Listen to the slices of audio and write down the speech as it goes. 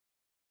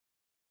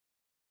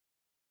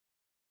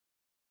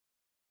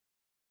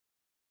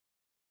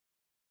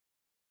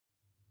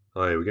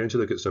Hi, we're going to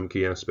look at some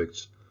key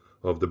aspects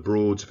of the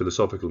broad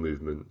philosophical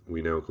movement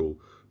we now call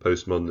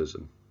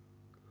postmodernism.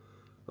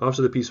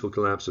 After the peaceful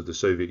collapse of the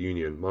Soviet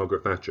Union,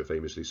 Margaret Thatcher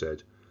famously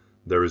said,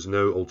 "There is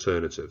no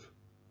alternative."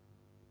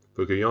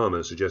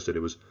 Fukuyama suggested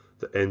it was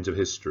the end of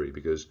history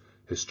because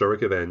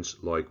historic events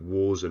like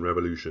wars and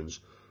revolutions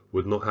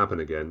would not happen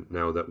again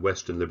now that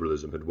Western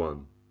liberalism had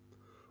won.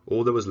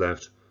 All that was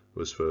left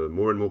was for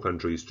more and more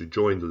countries to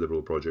join the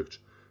liberal project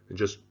and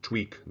just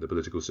tweak the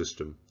political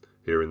system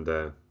here and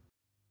there.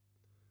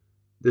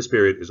 This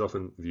period is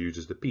often viewed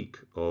as the peak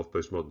of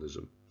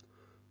postmodernism.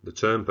 The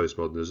term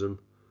postmodernism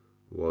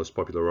was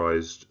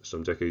popularized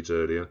some decades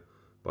earlier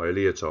by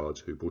Lyotard,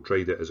 who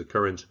portrayed it as a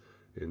current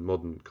in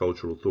modern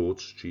cultural thought,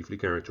 chiefly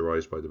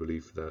characterized by the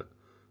belief that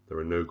there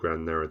are no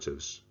grand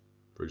narratives.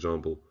 For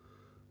example,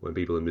 when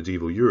people in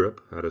medieval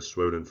Europe had a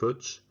swollen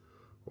foot,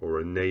 or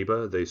a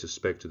neighbor they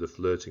suspected of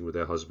flirting with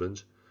their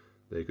husband,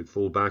 they could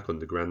fall back on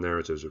the grand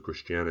narratives of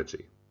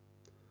Christianity.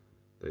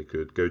 They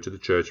could go to the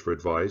church for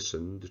advice,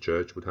 and the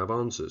church would have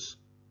answers.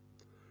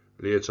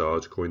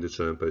 Lyotard coined the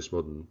term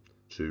postmodern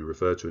to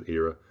refer to an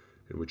era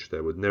in which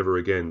there would never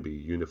again be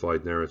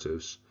unified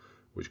narratives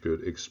which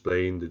could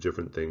explain the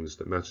different things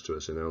that matter to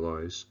us in our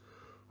lives,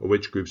 or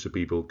which groups of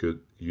people could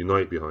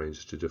unite behind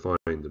to define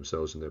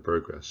themselves and their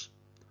progress.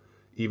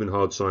 Even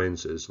hard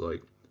sciences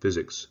like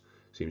physics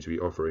seem to be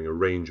offering a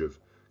range of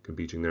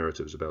competing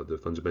narratives about the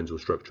fundamental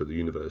structure of the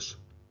universe.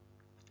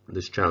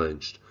 This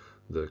challenged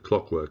the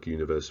clockwork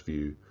universe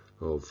view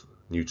of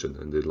Newton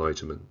and the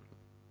Enlightenment.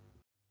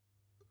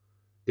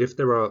 If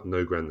there are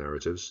no grand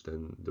narratives,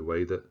 then the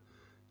way that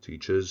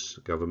teachers,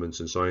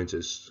 governments and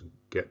scientists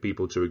get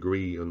people to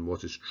agree on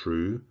what is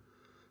true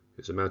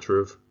is a matter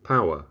of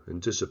power and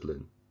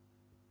discipline.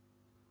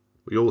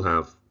 We all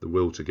have the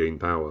will to gain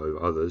power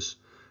over others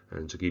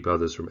and to keep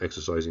others from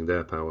exercising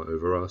their power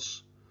over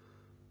us.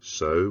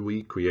 So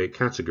we create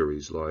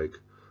categories like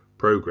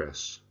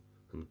progress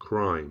and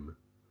crime,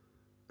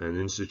 and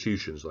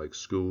institutions like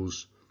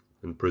schools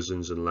and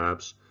prisons and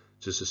labs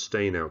to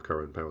sustain our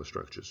current power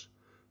structures.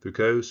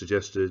 Foucault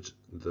suggested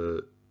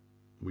that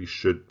we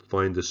should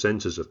find the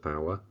centers of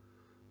power,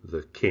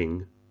 the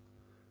king,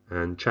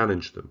 and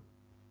challenge them.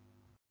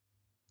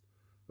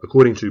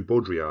 According to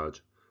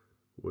Baudrillard,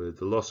 with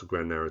the loss of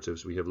grand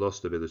narratives, we have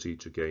lost the ability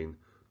to gain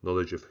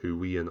knowledge of who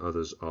we and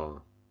others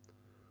are.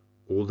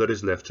 All that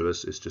is left to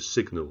us is to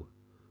signal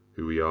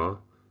who we are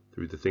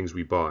through the things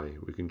we buy.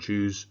 We can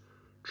choose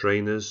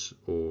trainers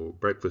or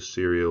breakfast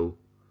cereal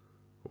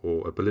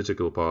or a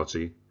political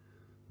party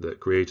that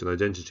create an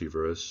identity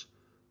for us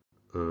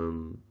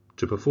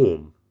to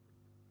perform.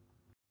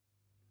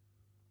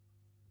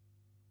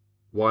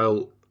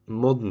 While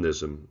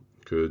modernism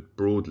could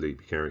broadly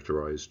be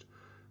characterized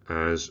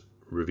as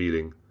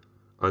revealing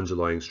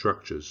underlying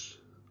structures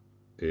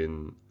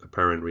in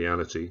apparent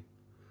reality,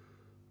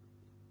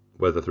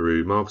 whether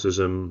through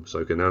Marxism,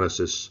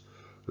 psychoanalysis,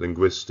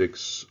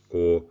 linguistics,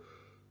 or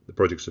the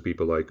projects of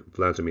people like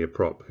Vladimir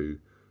Propp, who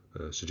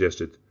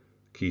suggested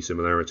key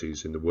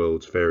similarities in the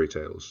world's fairy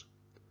tales.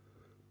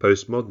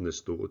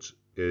 Postmodernist thought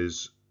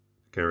is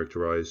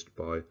characterized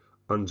by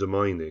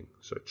undermining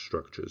such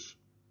structures,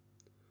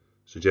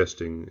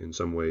 suggesting in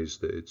some ways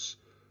that its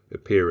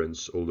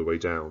appearance all the way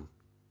down.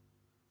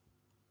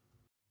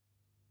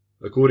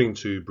 According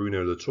to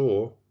Bruno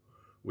Latour,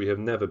 we have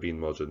never been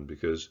modern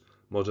because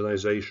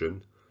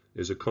modernization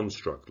is a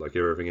construct like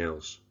everything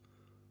else.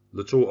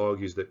 Latour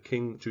argues that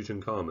King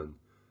Tutankhamun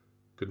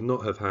could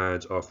not have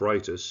had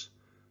arthritis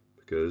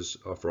because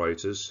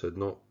arthritis had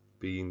not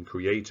been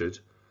created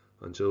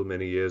until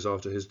many years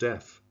after his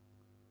death.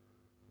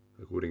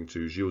 According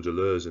to Gilles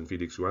Deleuze and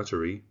Félix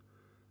Guattari,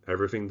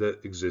 everything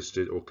that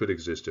existed or could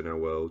exist in our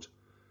world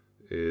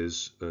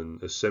is an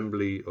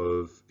assembly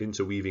of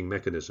interweaving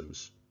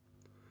mechanisms.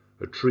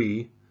 A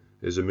tree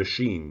is a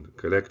machine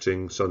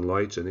collecting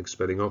sunlight and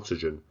expelling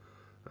oxygen,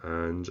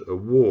 and a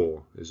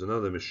war is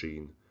another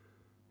machine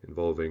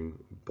involving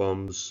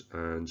bombs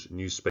and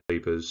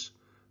newspapers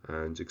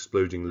and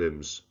exploding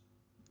limbs.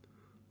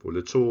 For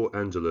Latour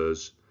and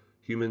Deleuze,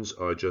 humans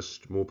are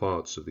just more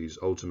parts of these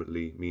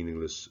ultimately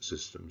meaningless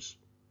systems.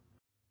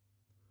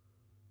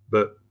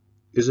 But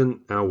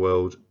isn't our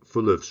world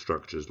full of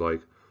structures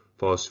like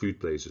fast food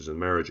places and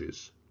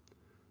marriages?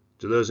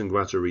 Deleuze and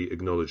Guattari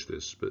acknowledge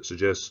this, but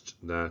suggest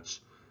that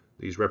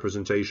these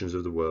representations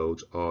of the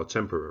world are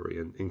temporary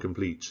and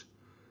incomplete.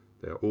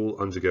 They are all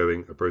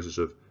undergoing a process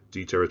of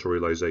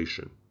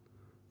deterritorialization,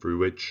 through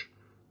which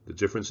the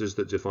differences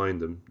that define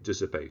them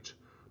dissipate,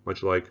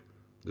 much like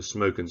the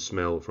smoke and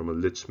smell from a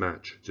lit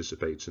match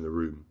dissipates in a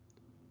room.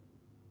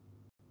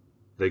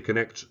 They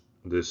connect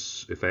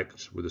this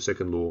effect with the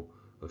second law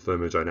of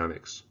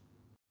thermodynamics.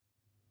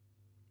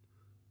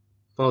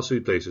 Fast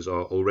food places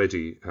are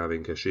already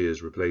having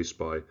cashiers replaced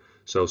by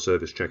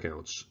self-service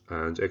checkouts,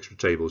 and extra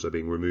tables are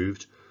being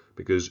removed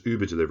because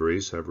Uber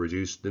deliveries have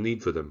reduced the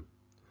need for them.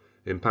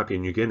 In Papua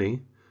New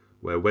Guinea,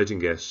 where wedding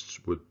guests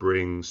would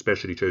bring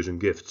specially chosen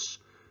gifts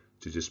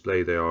to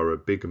display they are a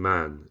big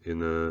man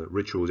in a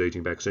ritual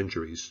dating back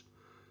centuries,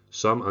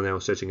 some are now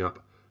setting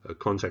up a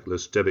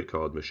contactless debit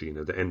card machine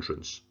at the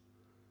entrance.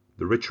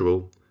 The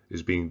ritual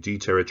is being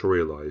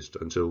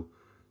deterritorialized until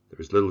there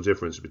is little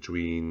difference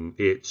between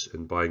it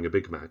and buying a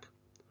Big Mac.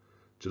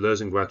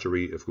 Deleuze and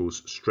Guattari, of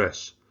course,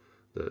 stress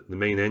that the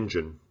main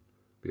engine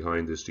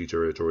behind this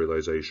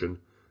deterritorialization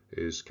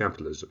is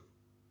capitalism.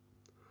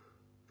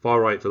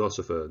 Far-right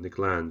philosopher Nick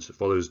Land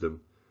follows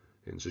them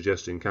in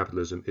suggesting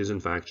capitalism is in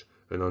fact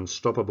an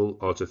unstoppable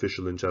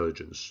artificial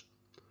intelligence.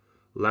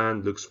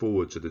 Land looks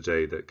forward to the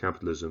day that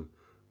capitalism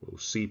will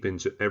seep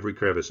into every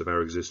crevice of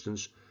our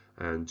existence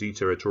and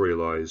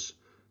deterritorialize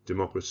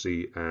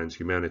democracy and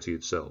humanity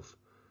itself,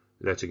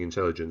 letting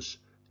intelligence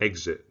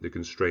exit the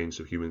constraints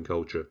of human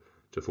culture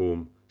to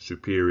form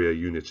superior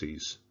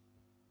unities.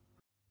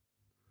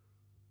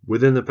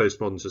 Within a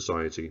postmodern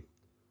society,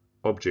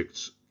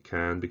 objects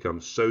can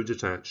become so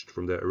detached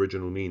from their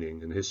original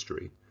meaning and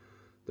history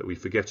that we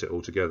forget it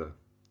altogether.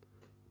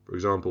 For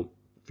example,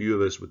 few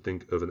of us would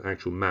think of an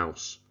actual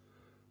mouse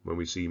when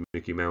we see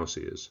Mickey Mouse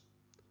ears.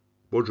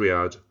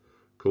 Baudrillard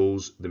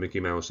calls the Mickey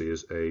Mouse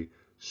ears a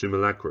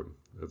simulacrum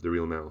of the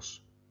real mouse.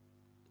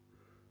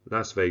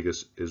 Las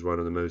Vegas is one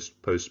of the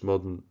most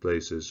postmodern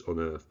places on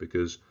earth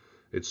because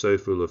it's so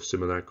full of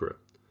simulacra.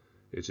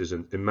 It is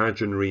an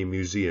imaginary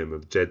museum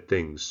of dead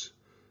things,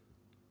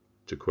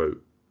 to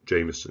quote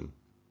Jameson.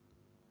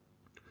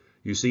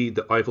 You see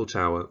the Eiffel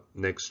Tower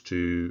next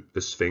to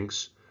a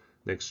Sphinx,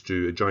 next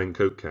to a giant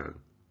Coke can.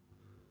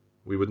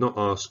 We would not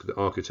ask the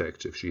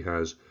architect if she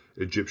has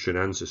Egyptian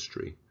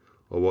ancestry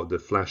or what the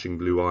flashing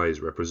blue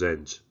eyes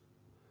represent.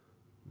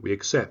 We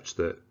accept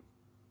that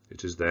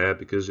it is there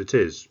because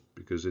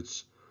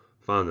it's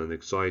fun and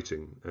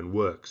exciting and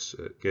works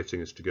at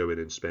getting us to go in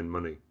and spend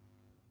money.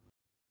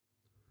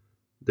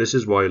 This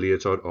is why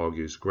Lyotard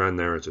argues grand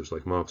narratives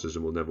like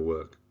Marxism will never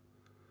work.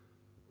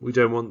 We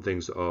don't want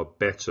things that are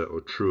better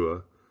or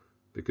truer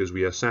because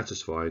we are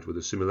satisfied with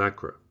the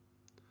simulacra.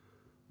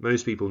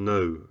 Most people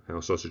know how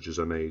sausages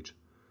are made,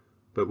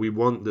 but we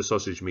want the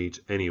sausage meat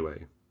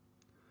anyway.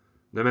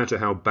 No matter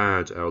how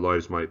bad our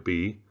lives might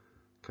be,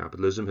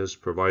 capitalism has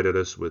provided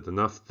us with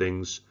enough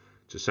things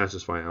to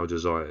satisfy our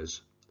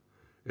desires.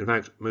 In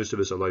fact, most of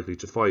us are likely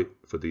to fight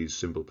for these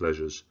simple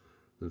pleasures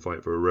than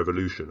fight for a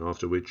revolution,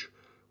 after which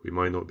we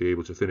might not be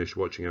able to finish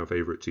watching our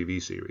favourite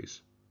TV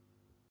series.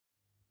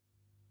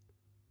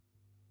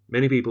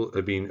 Many people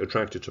have been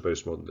attracted to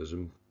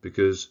postmodernism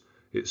because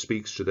it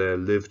speaks to their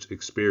lived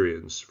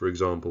experience, for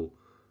example,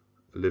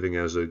 living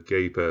as a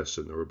gay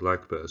person or a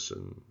black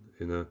person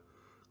in a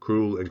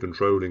cruel and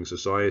controlling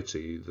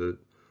society that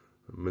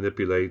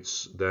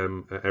manipulates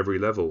them at every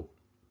level.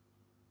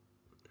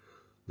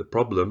 The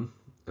problem,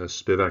 as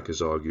Spivak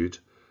has argued,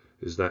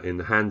 is that in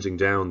handing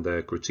down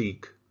their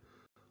critique,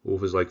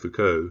 authors like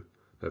Foucault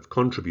have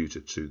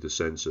contributed to the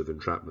sense of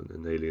entrapment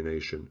and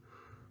alienation,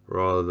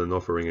 rather than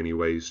offering any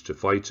ways to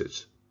fight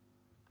it.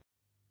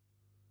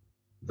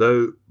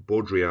 Though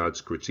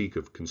Baudrillard's critique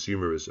of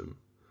consumerism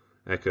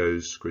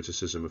echoes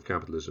criticism of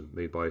capitalism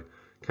made by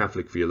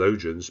Catholic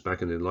theologians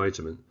back in the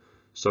Enlightenment,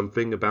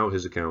 something about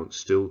his account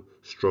still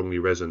strongly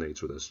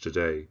resonates with us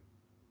today.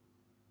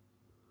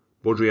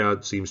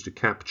 Baudrillard seems to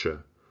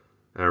capture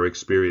our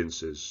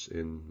experiences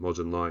in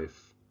modern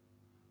life,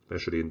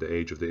 especially in the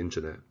age of the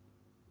internet.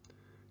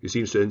 He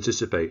seems to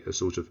anticipate a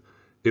sort of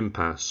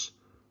impasse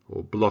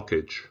or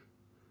blockage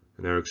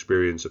in our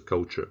experience of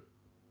culture.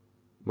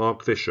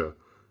 Mark Fisher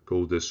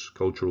called this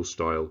cultural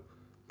style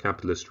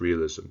capitalist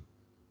realism.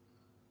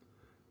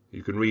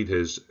 You can read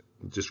his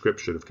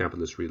description of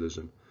capitalist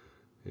realism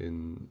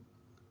in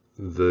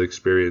the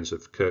experience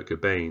of Kurt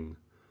Cobain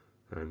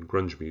and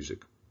grunge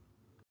music.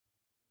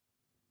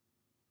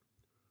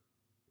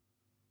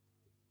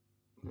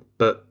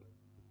 But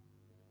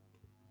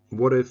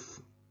what if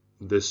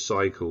this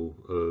cycle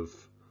of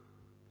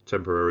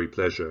temporary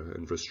pleasure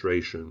and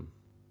frustration,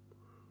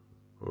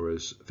 or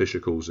as Fisher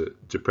calls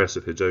it,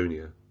 depressive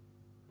hedonia,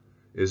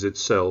 is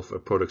itself a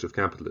product of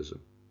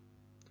capitalism?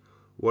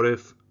 What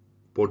if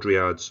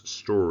Baudrillard's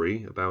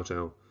story about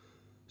our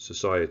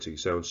society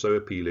sounds so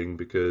appealing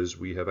because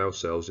we have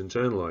ourselves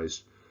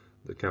internalized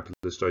the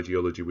capitalist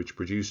ideology which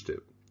produced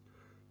it?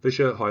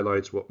 Fisher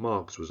highlights what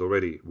Marx was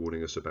already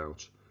warning us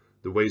about,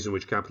 the ways in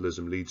which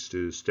capitalism leads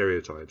to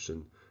stereotypes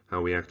and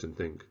how we act and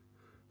think.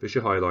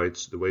 Fisher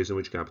highlights the ways in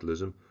which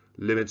capitalism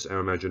limits our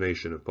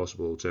imagination of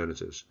possible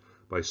alternatives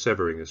by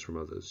severing us from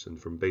others and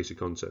from basic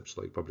concepts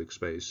like public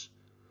space.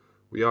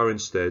 We are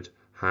instead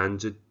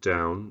handed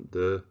down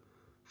the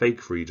fake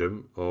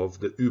freedom of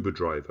the Uber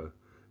driver,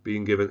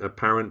 being given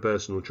apparent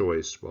personal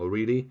choice while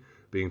really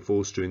being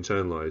forced to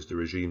internalize the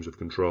regimes of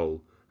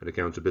control and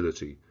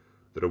accountability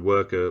that a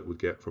worker would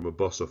get from a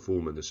boss or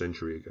foreman a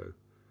century ago.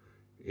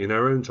 In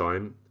our own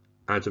time,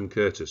 Adam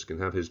Curtis can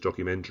have his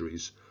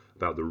documentaries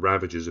about the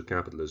ravages of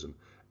capitalism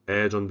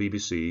aired on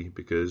BBC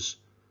because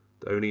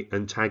the only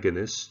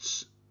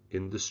antagonists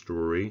in the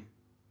story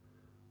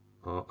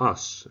are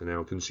us and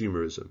our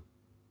consumerism.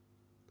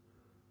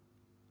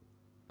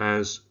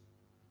 As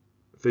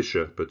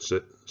Fisher puts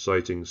it,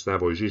 citing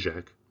Slavoj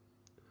Žižek,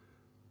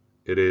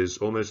 it is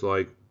almost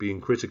like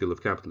being critical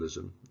of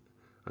capitalism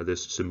at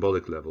this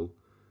symbolic level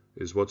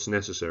is what's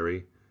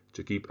necessary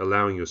to keep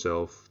allowing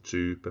yourself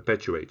to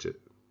perpetuate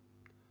it.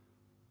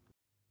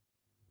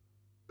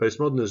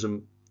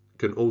 Postmodernism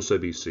can also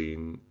be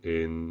seen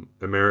in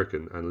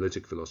American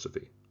analytic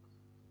philosophy.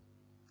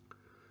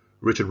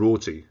 Richard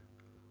Rorty,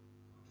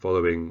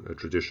 following a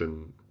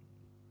tradition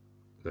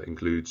that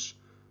includes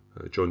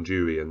John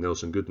Dewey and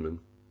Nelson Goodman,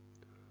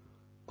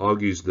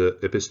 argues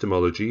that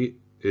epistemology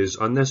is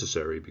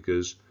unnecessary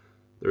because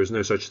there is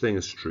no such thing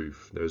as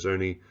truth. There is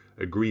only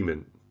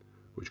agreement,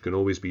 which can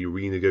always be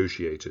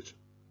renegotiated.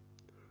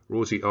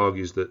 Rorty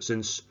argues that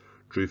since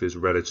truth is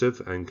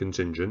relative and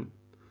contingent,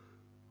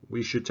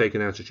 we should take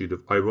an attitude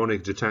of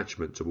ironic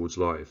detachment towards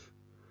life.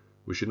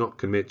 We should not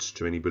commit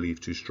to any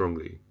belief too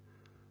strongly,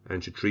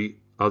 and should treat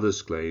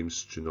others'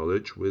 claims to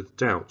knowledge with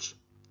doubt.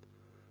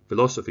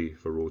 Philosophy,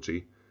 for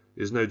Rorty,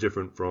 is no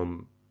different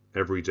from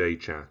everyday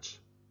chat.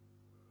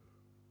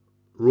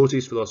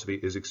 Rorty's philosophy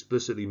is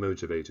explicitly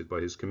motivated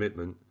by his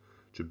commitment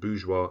to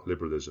bourgeois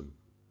liberalism.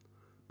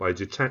 By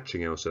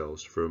detaching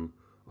ourselves from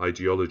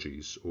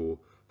ideologies or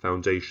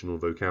foundational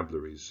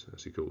vocabularies,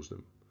 as he calls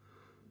them,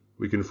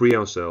 we can free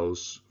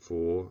ourselves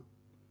for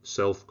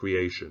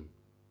self-creation.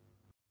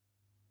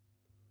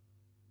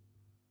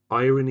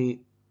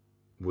 Irony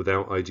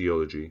without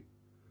ideology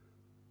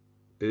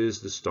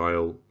is the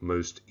style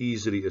most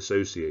easily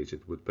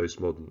associated with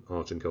postmodern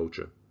art and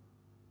culture.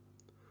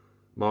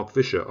 Mark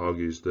Fisher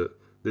argues that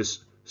this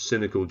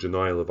cynical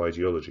denial of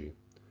ideology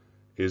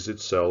is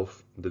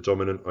itself the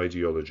dominant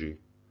ideology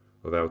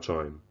of our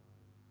time.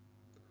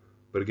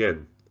 But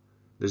again,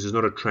 this is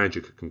not a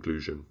tragic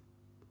conclusion.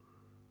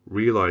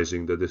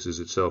 Realizing that this is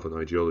itself an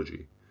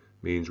ideology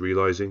means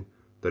realizing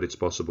that it's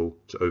possible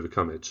to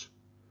overcome it,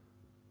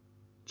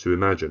 to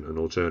imagine an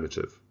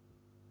alternative.